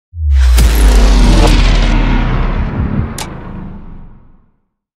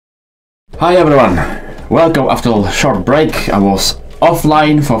Hi everyone, welcome after a short break. I was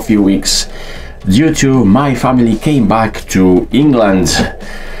offline for a few weeks due to my family came back to England.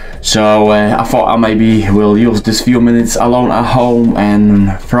 So I thought I maybe will use this few minutes alone at home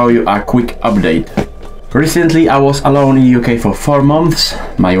and throw you a quick update. Recently I was alone in UK for 4 months.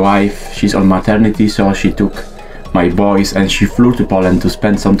 My wife, she's on maternity, so she took my boys and she flew to Poland to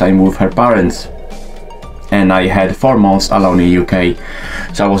spend some time with her parents. And I had 4 months alone in UK,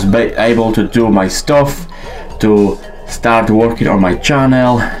 so I was able to do my stuff, to start working on my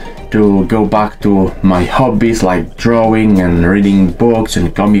channel, to go back to my hobbies like drawing and reading books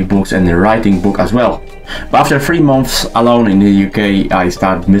and comic books and writing book as well. But after 3 months alone in the UK, I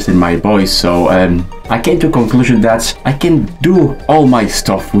started missing my boys, so I came to a conclusion that I can do all my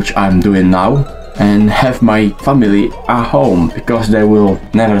stuff which I'm doing now and have my family at home, because they will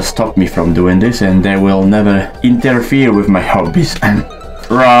never stop me from doing this and they will never interfere with my hobbies. And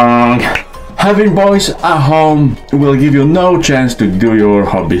wrong! Having boys at home will give you no chance to do your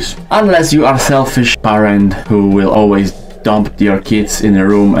hobbies, unless you are selfish parent who will always dump your kids in a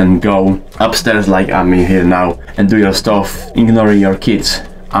room and go upstairs like I'm here now and do your stuff, ignoring your kids.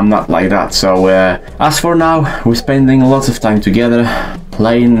 I'm not like that, so as for now, we're spending lots of time together,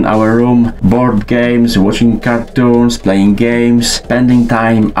 playing in our room, board games, watching cartoons, playing games, spending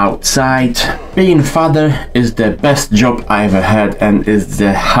time outside. Being father is the best job I ever had and is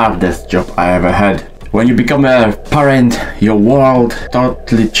the hardest job I ever had. When you become a parent, your world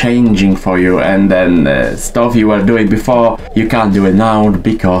totally changing for you, and then stuff you were doing before, you can't do it now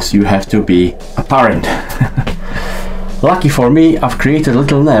because you have to be a parent. Lucky for me, I've created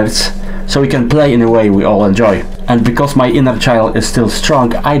little nerds so we can play in a way we all enjoy. And because my inner child is still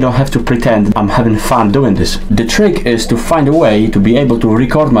strong, I don't have to pretend I'm having fun doing this. The trick is to find a way to be able to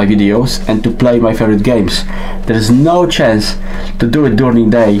record my videos and to play my favorite games. There is no chance to do it during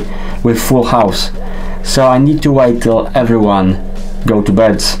the day with full house, so I need to wait till everyone go to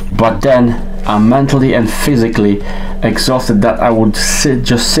bed. But then I'm mentally and physically exhausted that I would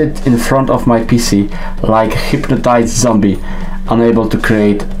just sit in front of my PC like a hypnotized zombie, unable to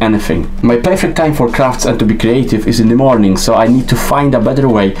create anything. My perfect time for crafts and to be creative is in the morning, so I need to find a better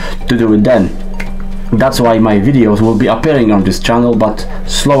way to do it then. That's why my videos will be appearing on this channel, but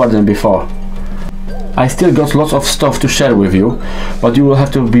slower than before. I still got lots of stuff to share with you, but you will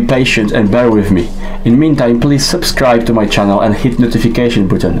have to be patient and bear with me. In the meantime, please subscribe to my channel and hit notification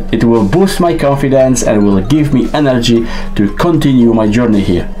button. It will boost my confidence and will give me energy to continue my journey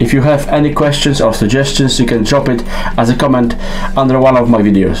here. If you have any questions or suggestions, you can drop it as a comment under one of my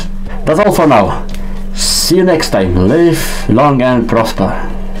videos. That's all for now. See you next time. Live long and prosper.